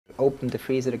open the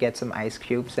freezer to get some ice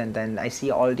cubes, and then I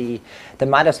see all the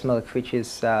mother's milk, which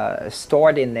is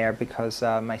stored in there because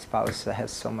my spouse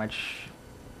has so much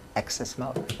excess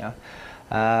milk. Yeah.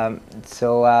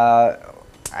 So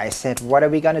I said, what are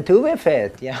we going to do with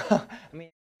it? Yeah. I mean,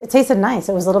 it tasted nice.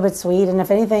 It was a little bit sweet, and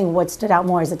if anything, what stood out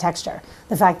more is the texture.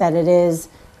 The fact that it is,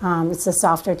 it's a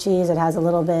softer cheese. It has a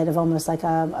little bit of almost like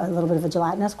a little bit of a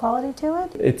gelatinous quality to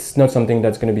it. It's not something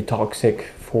that's going to be toxic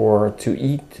to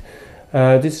eat.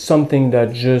 This is something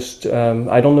that just,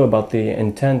 I don't know about the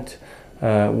intent.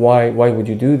 Why would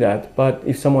you do that? But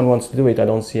if someone wants to do it, I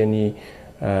don't see any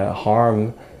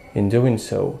harm in doing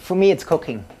so. For me, it's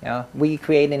cooking. Yeah, we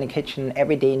create in the kitchen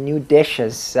every day new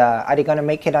dishes. Are they going to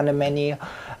make it on the menu?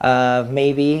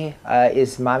 Maybe.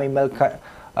 Is Mommy Milk?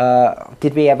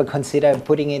 Did we ever consider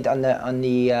putting it on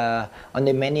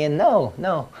the menu?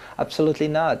 No, absolutely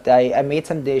not. I made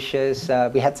some dishes.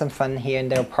 We had some fun here in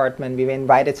the apartment. We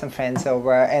invited some friends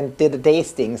over and did a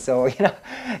tasting. So you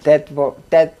know,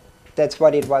 that's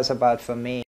what it was about for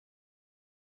me.